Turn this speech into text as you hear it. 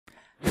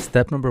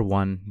Step number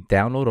 1,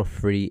 download a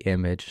free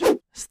image.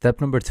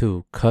 Step number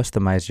 2,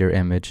 customize your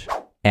image.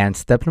 And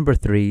step number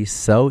 3,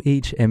 sell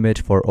each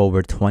image for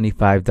over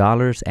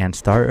 $25 and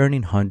start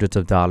earning hundreds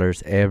of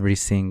dollars every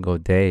single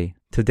day.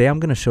 Today I'm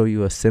going to show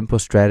you a simple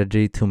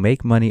strategy to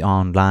make money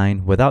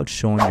online without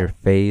showing your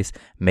face,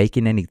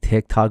 making any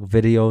TikTok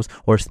videos,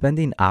 or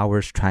spending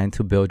hours trying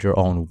to build your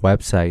own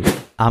website.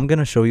 I'm going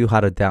to show you how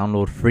to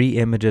download free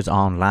images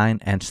online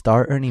and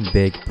start earning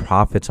big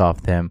profits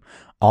off them.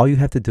 All you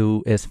have to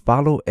do is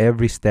follow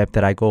every step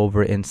that I go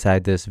over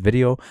inside this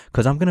video,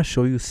 because I'm going to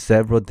show you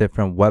several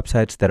different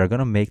websites that are going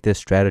to make this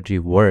strategy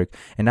work,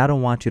 and I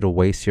don't want you to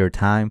waste your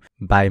time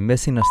by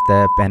missing a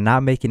step and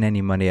not making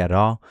any money at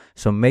all.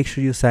 So make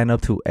sure you sign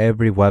up to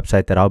every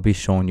website that I'll be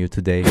showing you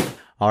today.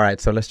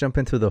 Alright, so let's jump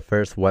into the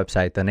first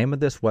website. The name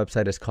of this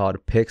website is called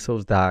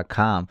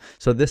pixels.com.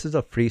 So this is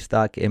a free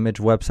stock image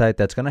website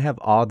that's going to have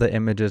all the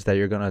images that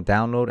you're going to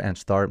download and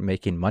start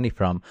making money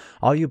from.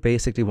 All you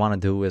basically want to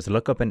do is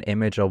look up an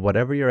image of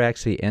whatever you're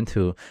actually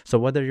into. So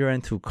whether you're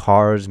into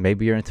cars,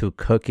 maybe you're into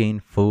cooking,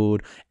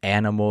 food,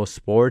 animals,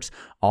 sports,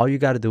 all you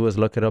got to do is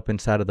look it up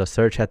inside of the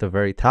search at the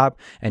very top,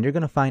 and you're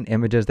going to find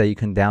images that you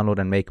can download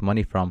and make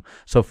money from.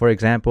 So for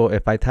example,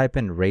 if I type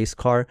in race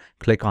car,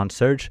 click on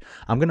search,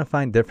 I'm going to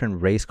find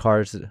different race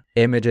cars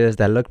images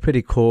that look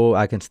pretty cool.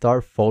 I can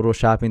start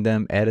photoshopping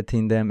them,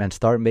 editing them, and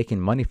start making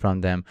money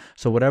from them.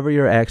 So whatever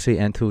you're actually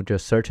into,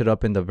 just search it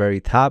up in the very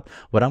top.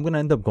 What I'm going to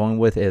end up going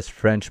with is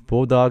French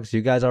bulldogs.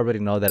 You guys already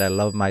know that I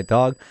love my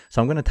dog,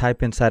 so I'm going to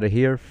type inside of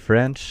here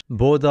French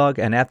bulldog,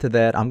 and after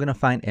that I'm going to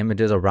find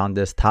images around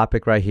this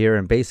topic right here,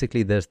 and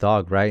basically this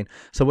dog, right?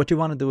 So what you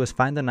want to do is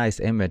find a nice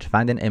image,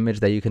 find an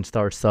image that you can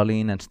start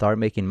selling and start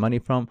making money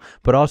from,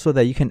 but also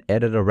that you can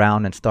edit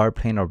around and start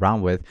playing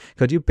around with,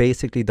 because you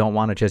basically don't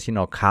want to just, you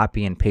know,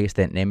 copy and paste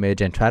an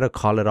image and try to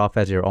call it off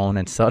as your own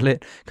and sell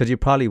it, because you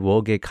probably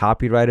will get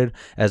copyrighted.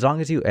 As long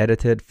as you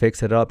edit it,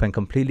 fix it up, and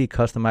completely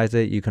customize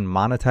it, you can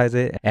monetize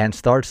it and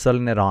start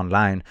selling it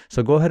online.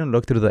 So go ahead and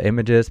look through the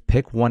images,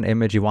 pick one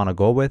image you want to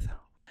go with.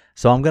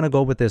 So I'm going to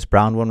go with this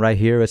brown one right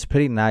here. It's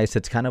pretty nice.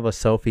 It's kind of a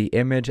selfie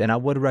image, and I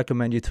would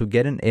recommend you to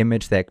get an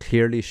image that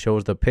clearly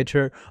shows the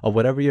picture of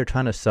whatever you're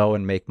trying to sell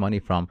and make money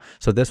from.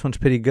 So this one's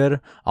pretty good.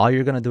 All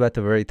you're going to do at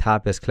the very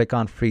top is click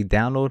on free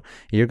download.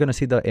 You're going to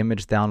see the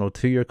image download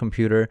to your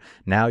computer.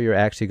 Now you're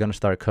actually going to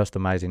start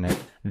customizing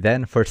it.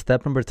 Then for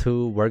step number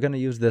 2, we're going to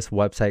use this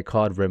website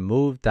called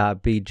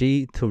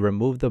remove.bg to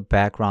remove the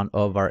background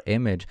of our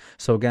image.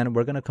 So again,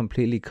 we're going to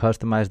completely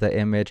customize the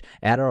image,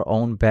 add our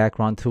own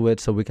background to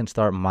it so we can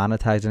start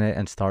monetizing it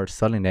and start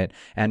selling it.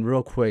 And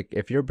real quick,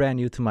 if you're brand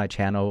new to my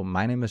channel,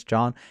 my name is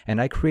John,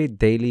 and I create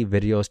daily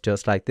videos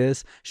just like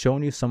this,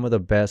 showing you some of the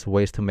best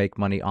ways to make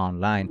money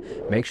online.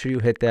 Make sure you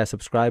hit that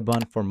subscribe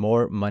button for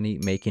more money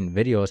making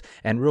videos.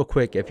 And real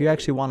quick, if you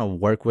actually want to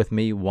work with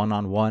me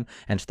one-on-one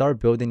and start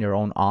building your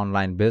own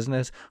online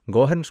business,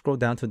 go ahead and scroll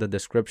down to the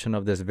description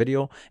of this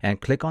video and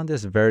click on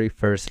this very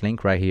first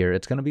link right here.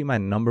 It's going to be my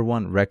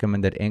 #1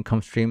 recommended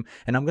income stream,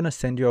 and I'm going to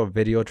send you a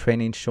video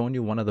training showing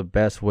you one of the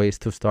best ways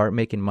to start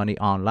making money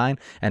online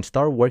and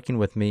start working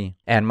with me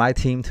and my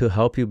team to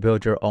help you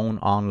build your own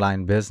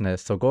online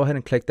business. So go ahead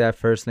and click that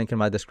first link in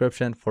my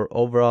description for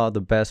overall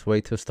the best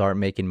way to start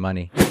making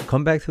money.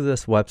 Come back to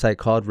this website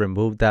called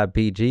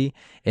remove.bg.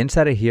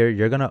 Inside of here,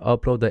 you're going to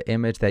upload the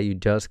image that you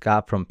just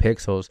got from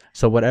Pixels.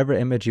 So whatever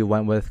image you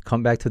went with,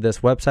 come back to this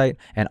website,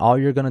 and all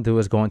you're going to do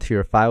is go into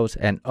your files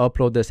and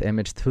upload this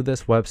image to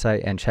this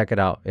website and check it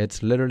out.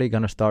 It's literally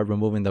going to start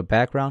removing the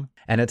background,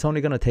 and it's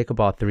only going to take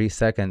about 3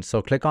 seconds.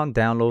 So click on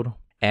download,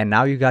 and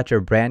now you got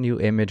your brand new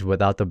image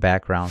without the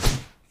background.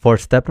 For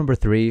step number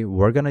 3,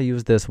 we're going to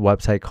use this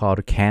website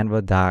called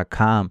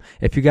canva.com.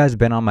 If you guys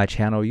been on my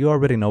channel, you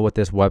already know what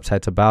this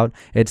website's about.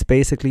 It's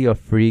basically a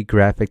free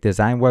graphic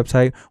design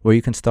website where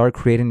you can start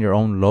creating your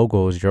own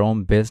logos, your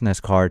own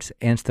business cards,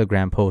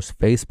 Instagram posts,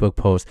 Facebook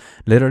posts,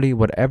 literally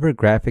whatever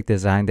graphic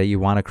design that you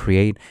want to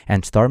create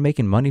and start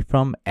making money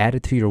from, add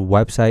it to your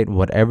website,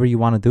 whatever you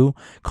want to do.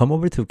 Come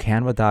over to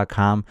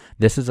canva.com.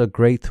 This is a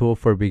great tool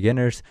for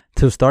beginners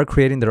to start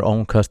creating their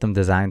own custom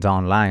designs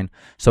online.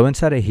 So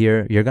inside of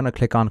here, you're going to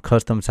click on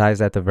custom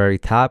size at the very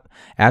top.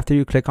 After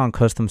you click on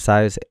custom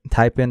size,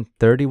 type in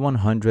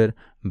 3100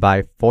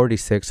 by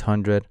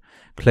 4600.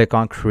 Click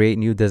on create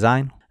new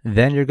design.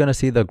 Then you're going to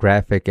see the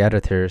graphic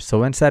editor.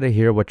 So inside of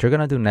here, what you're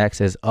going to do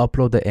next is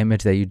upload the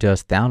image that you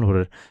just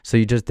downloaded. So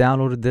you just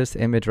downloaded this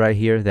image right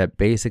here that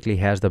basically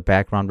has the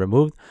background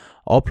removed.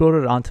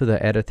 Upload it onto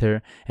the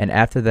editor, and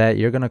after that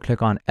you're going to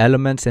click on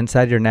elements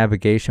inside your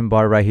navigation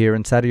bar right here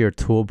inside of your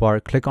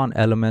toolbar. Click on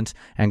elements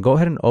and go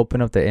ahead and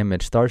open up the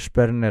image, start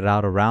spreading it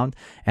out around,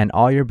 and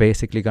all you're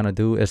basically going to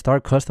do is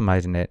start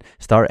customizing it,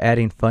 start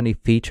adding funny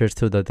features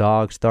to the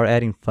dog, start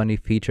adding funny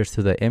features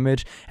to the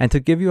image. And to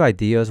give you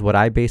ideas, what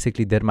I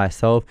basically did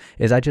myself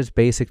is I just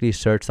basically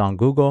searched on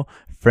Google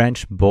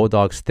French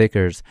Bulldog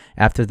stickers.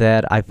 After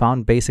that, I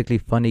found basically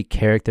funny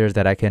characters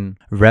that I can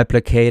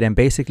replicate and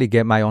basically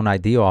get my own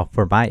idea off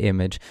for my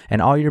image.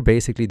 And all you're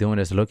basically doing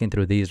is looking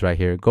through these right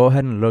here. Go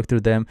ahead and look through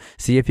them.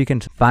 See if you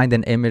can find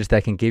an image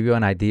that can give you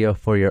an idea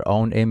for your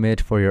own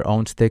image, for your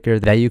own sticker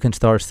that you can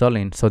start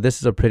selling. So this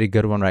is a pretty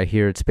good one right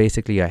here. It's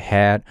basically a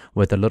hat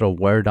with a little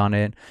word on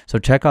it. So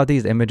check out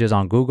these images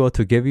on Google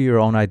to give you your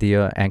own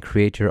idea and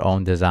create your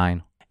own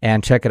design.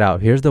 And check it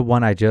out. Here's the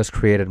one I just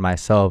created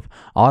myself.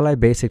 All I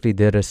basically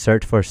did is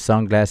search for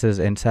sunglasses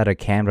inside of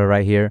Canva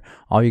right here.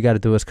 All you got to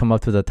do is come up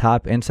to the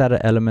top inside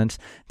of elements,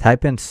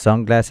 type in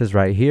sunglasses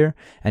right here,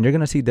 and you're going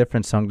to see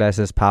different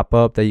sunglasses pop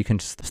up that you can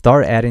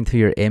start adding to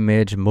your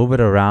image, move it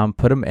around,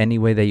 put them any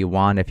way that you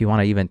want. If you want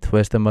to even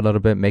twist them a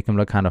little bit, make them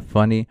look kind of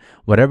funny,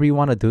 whatever you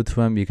want to do to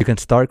them, you can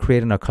start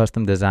creating a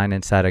custom design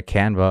inside of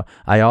Canva.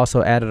 I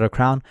also added a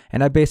crown,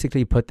 and I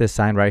basically put this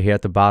sign right here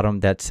at the bottom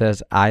that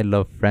says I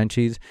love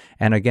Frenchies.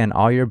 And again,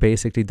 all you're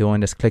basically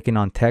doing is clicking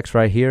on text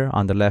right here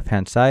on the left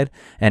hand side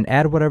and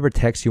add whatever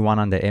text you want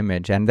on the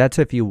image. And that's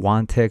if you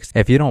want text.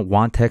 If you don't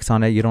want text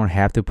on it, you don't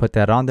have to put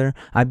that on there.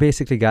 I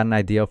basically got an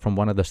idea from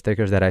one of the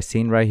stickers that I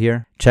seen right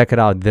here. Check it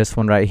out, this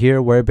one right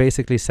here where it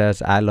basically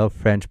says I love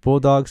French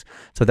Bulldogs.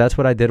 So that's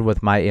what I did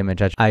with my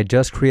image. I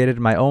just created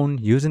my own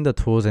using the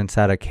tools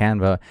inside of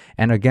Canva.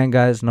 And again,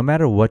 guys, no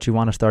matter what you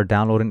want to start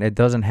downloading, it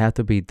doesn't have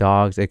to be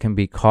dogs. It can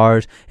be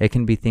cars. It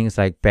can be things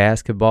like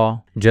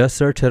basketball. Just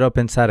search it up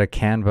inside of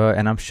Canva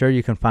and I'm sure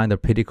you can find a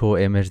pretty cool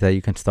image that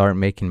you can start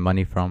making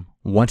money from.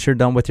 Once you're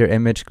done with your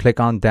image, click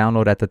on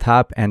download at the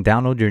top and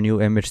download your new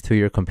image to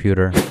your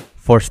computer.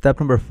 For step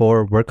number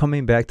 4, we're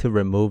coming back to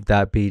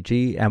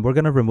remove.bg and we're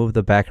going to remove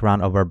the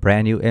background of our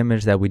brand new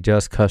image that we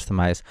just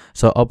customized.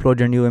 So upload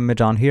your new image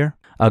on here.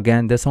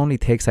 Again, this only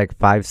takes like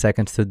 5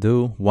 seconds to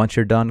do. Once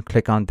you're done,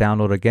 click on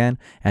download again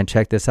and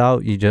check this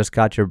out. You just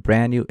got your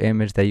brand new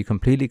image that you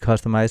completely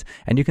customized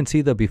and you can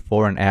see the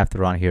before and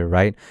after on here,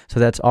 right? So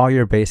that's all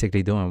you're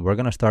basically doing. We're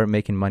going to start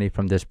making money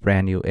from this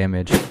brand new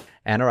image.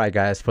 And alright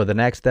guys, for the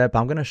next step,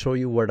 I'm going to show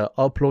you where to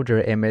upload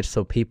your image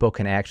so people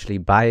can actually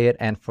buy it.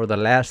 And for the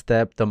last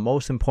step, the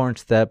most important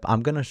step,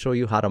 I'm going to show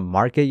you how to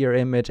market your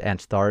image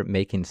and start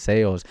making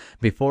sales.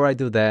 Before I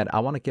do that, I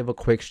want to give a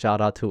quick shout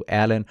out to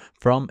Alan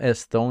from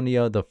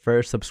Estonia, the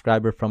first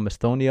subscriber from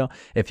Estonia.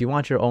 If you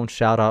want your own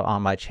shout out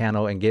on my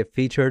channel and get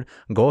featured,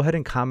 go ahead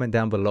and comment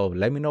down below.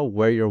 Let me know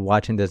where you're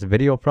watching this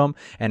video from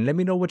and let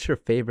me know what's your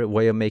favorite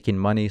way of making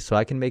money so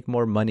I can make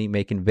more money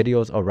making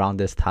videos around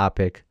this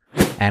topic.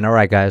 And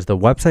alright guys, the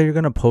website you're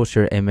going to post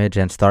your image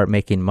and start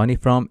making money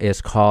from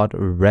is called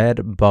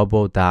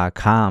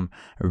redbubble.com.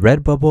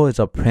 Redbubble is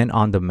a print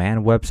on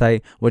demand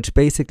website, which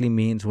basically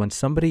means when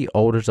somebody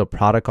orders a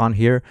product on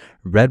here,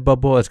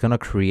 Redbubble is going to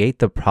create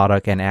the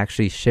product and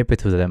actually ship it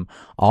to them.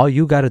 All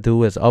you got to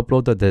do is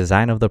upload the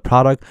design of the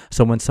product,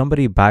 so when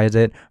somebody buys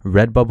it,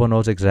 Redbubble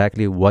knows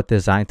exactly what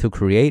design to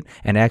create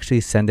and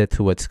actually send it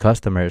to its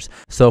customers.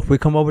 So if we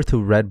come over to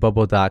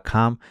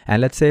redbubble.com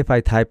and let's say if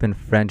I type in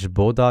French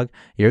Bulldog,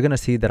 you're going to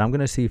see that I'm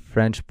going to see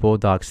French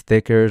Bulldog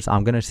stickers.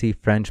 I'm going to see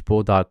French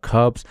Bulldog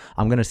cups.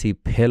 I'm going to see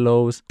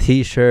pillows,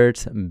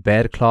 t-shirts,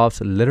 bedcloths,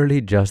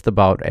 literally just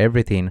about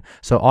everything.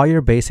 So all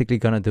you're basically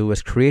going to do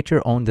is create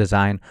your own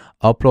design,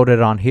 upload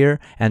it on here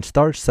and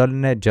start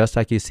selling it just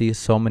like you see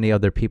so many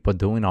other people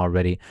doing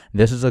already.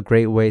 This is a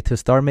great way to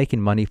start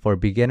making money for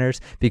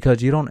beginners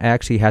because you don't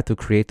actually have to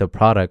create the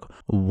product.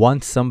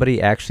 Once somebody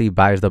actually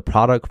buys the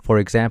product, for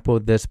example,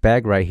 this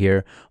bag right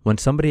here, when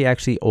somebody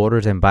actually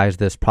orders and buys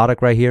this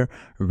product right here,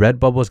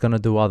 Redbubble is going to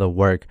do all the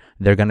work.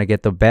 They're going to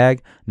get the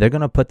bag, they're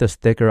going to put the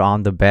sticker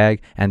on the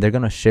bag, and they're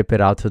going to ship it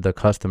out to the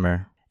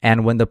customer.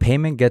 And when the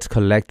payment gets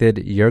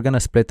collected, you're going to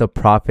split the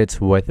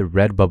profits with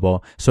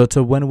Redbubble. So it's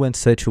a win-win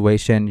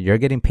situation. You're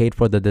getting paid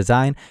for the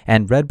design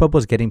and Redbubble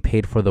is getting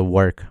paid for the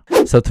work.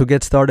 So to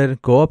get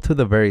started, go up to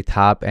the very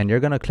top and you're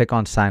going to click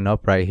on sign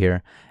up right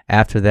here.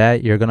 After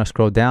that, you're going to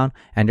scroll down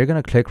and you're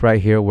going to click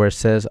right here where it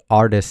says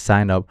artist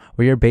sign up,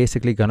 where you're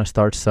basically going to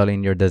start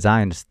selling your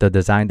designs, the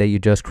design that you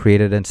just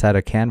created inside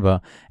of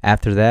Canva.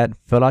 After that,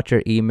 fill out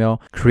your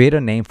email, create a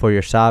name for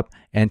your shop,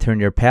 enter in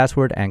your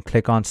password and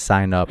click on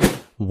sign up.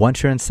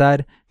 Once you're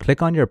inside,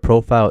 click on your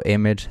profile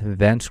image,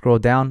 then scroll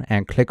down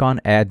and click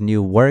on add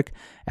new work.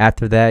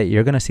 After that,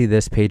 you're going to see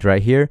this page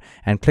right here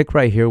and click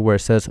right here where it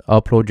says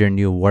upload your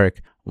new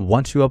work.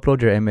 Once you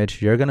upload your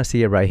image, you're going to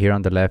see it right here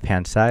on the left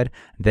hand side.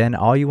 Then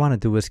all you want to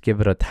do is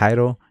give it a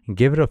title,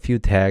 give it a few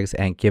tags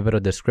and give it a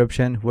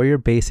description where you're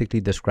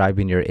basically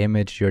describing your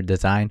image, your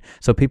design,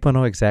 so people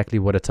know exactly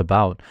what it's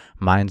about.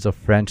 Mine's a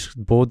French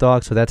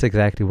Bulldog, so that's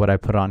exactly what I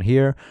put on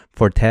here.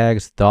 For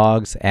tags,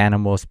 dogs,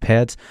 animals,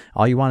 pets,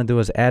 all you want to do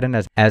is add in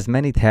as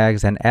many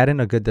tags and add in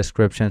a good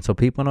description so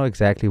people know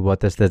exactly what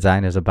this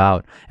design is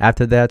about.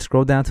 After that,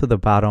 scroll down to the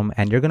bottom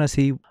and you're going to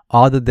see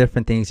all the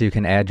different things you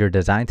can add your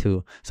design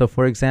to. So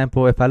for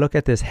example, if I look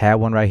at this hat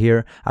one right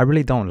here, I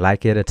really don't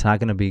like it. It's not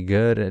going to be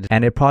good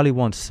and it probably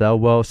won't sell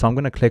well. So I'm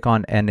going to click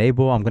on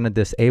enable. I'm going to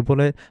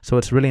disable it. So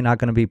it's really not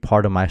going to be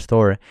part of my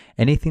store.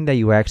 Anything that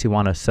you actually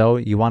want to sell,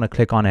 you want to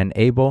click on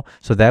enable.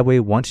 So that way,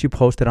 once you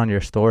post it on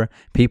your store,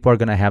 people are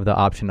going to have the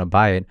option to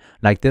buy it.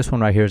 Like this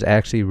one right here is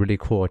actually really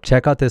cool.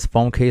 Check out this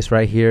phone case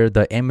right here.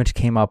 The image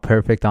came out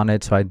perfect on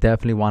it. So I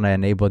definitely want to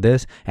enable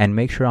this and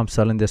make sure I'm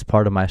selling this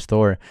part of my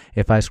store.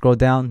 If I scroll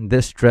down,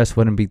 this dress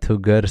wouldn't be too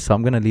good. So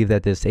I'm going to leave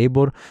that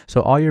disabled.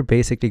 So all you're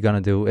basically going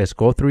to do is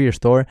go through your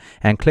store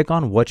and click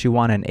on what you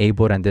want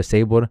enabled and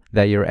disabled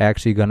that you're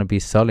actually going to be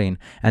selling.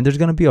 And there's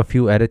going to be a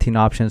few editing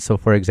options. So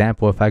for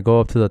example, if I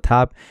go up to the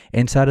top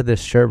inside of this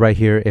shirt right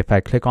here, if I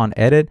click on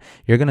edit,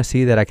 you're going to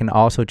see that I can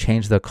also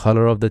change the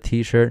color of the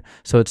t-shirt.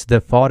 So it's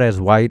default as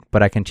white,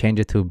 but I can change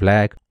it to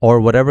black or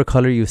whatever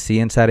color you see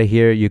inside of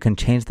here. You can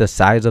change the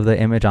size of the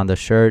image on the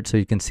shirt. So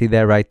you can see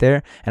that right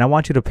there. And I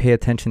want you to pay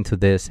attention to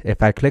this.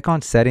 If I click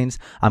on settings,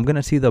 I'm going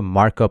to see the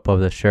markup of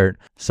the shirt.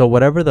 So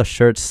whatever the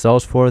shirt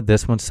sells for,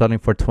 this one's selling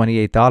for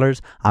 $28.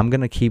 I'm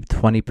going to keep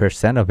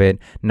 20% of it.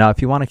 Now, if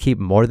you want to keep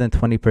more than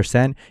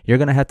 20%, you're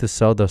going to have to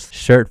sell the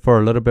shirt for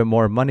a little bit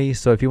more money.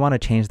 So if you want to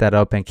change that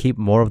up and keep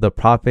more of the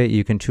profit,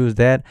 you can choose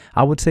that.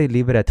 I would say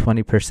leave it at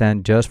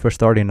 20% just for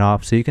starting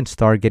off so you can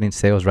start getting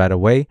sales right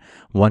away.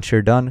 Once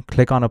you're done,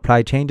 click on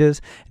apply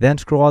changes, then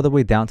scroll all the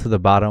way down to the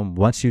bottom.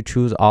 Once you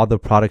choose all the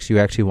products you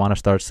actually want to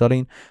start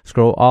selling,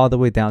 scroll all the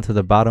way down to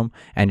the bottom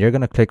and you're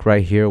going to click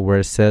right here where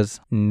it says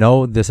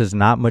no, this is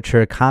not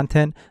mature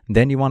content.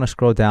 Then you want to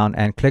scroll down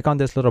and click on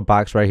this little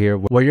box right here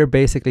where you're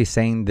basically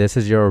saying this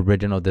is your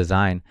original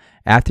design.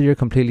 After you're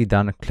completely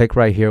done, click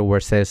right here where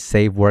it says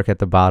save work at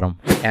the bottom.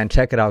 And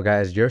check it out,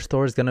 guys. Your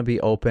store is going to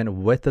be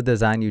open with the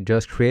design you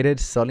just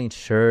created, selling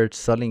shirts,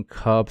 selling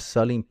cups,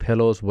 selling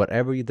pillows,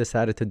 whatever you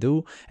decided to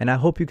do. And I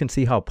hope you can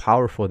see how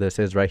powerful this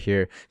is right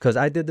here, because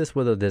I did this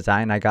with a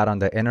design I got on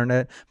the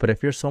internet. But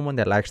if you're someone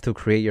that likes to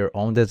create your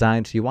own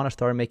designs, you want to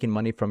start making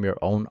money from your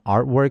own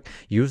artwork,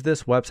 use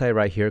this website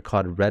right here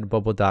called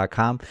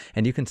redbubble.com.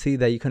 And you can see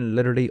that you can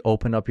literally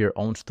open up your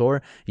own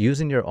store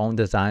using your own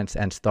designs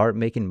and start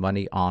making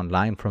money online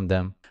from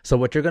them. So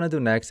what you're going to do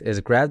next is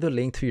grab the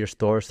link to your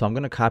store. So I'm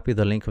going to copy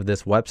the link of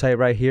this website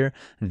right here.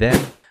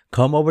 Then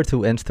come over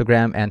to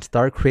Instagram and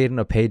start creating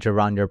a page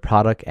around your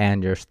product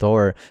and your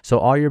store. So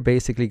all you're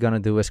basically going to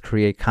do is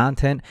create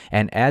content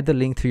and add the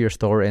link to your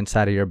store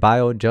inside of your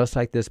bio, just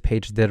like this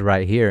page did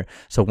right here.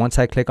 So once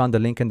I click on the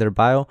link in their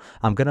bio,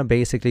 I'm going to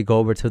basically go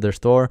over to their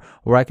store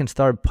where I can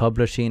start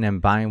publishing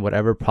and buying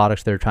whatever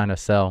products they're trying to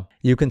sell.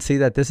 You can see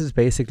that this is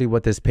basically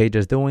what this page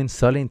is doing,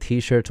 selling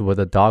t-shirts with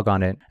a dog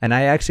on it. And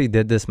I actually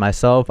did this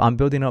myself. I'm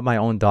building up my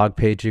own dog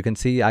page. You can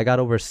see I got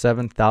over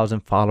 7,000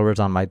 followers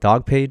on my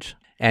dog page.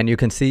 And you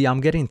can see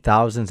I'm getting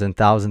thousands and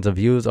thousands of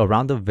views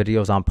around the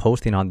videos I'm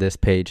posting on this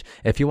page.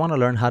 If you want to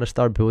learn how to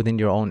start building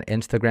your own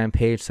Instagram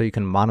page so you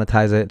can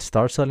monetize it,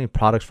 start selling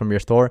products from your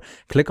store,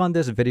 click on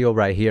this video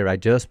right here. I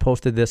just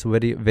posted this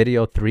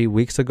video 3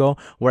 weeks ago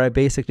where I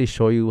basically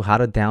show you how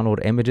to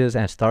download images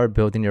and start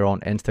building your own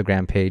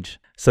Instagram page.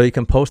 So you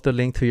can post a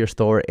link to your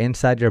store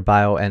inside your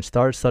bio and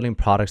start selling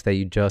products that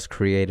you just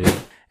created.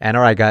 And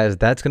alright guys,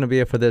 that's going to be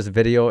it for this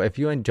video. If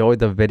you enjoyed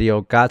the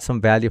video, got some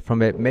value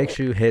from it, make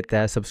sure you hit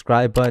that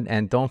subscribe button.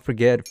 And don't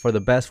forget, for the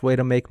best way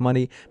to make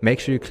money,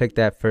 make sure you click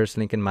that first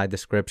link in my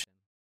description.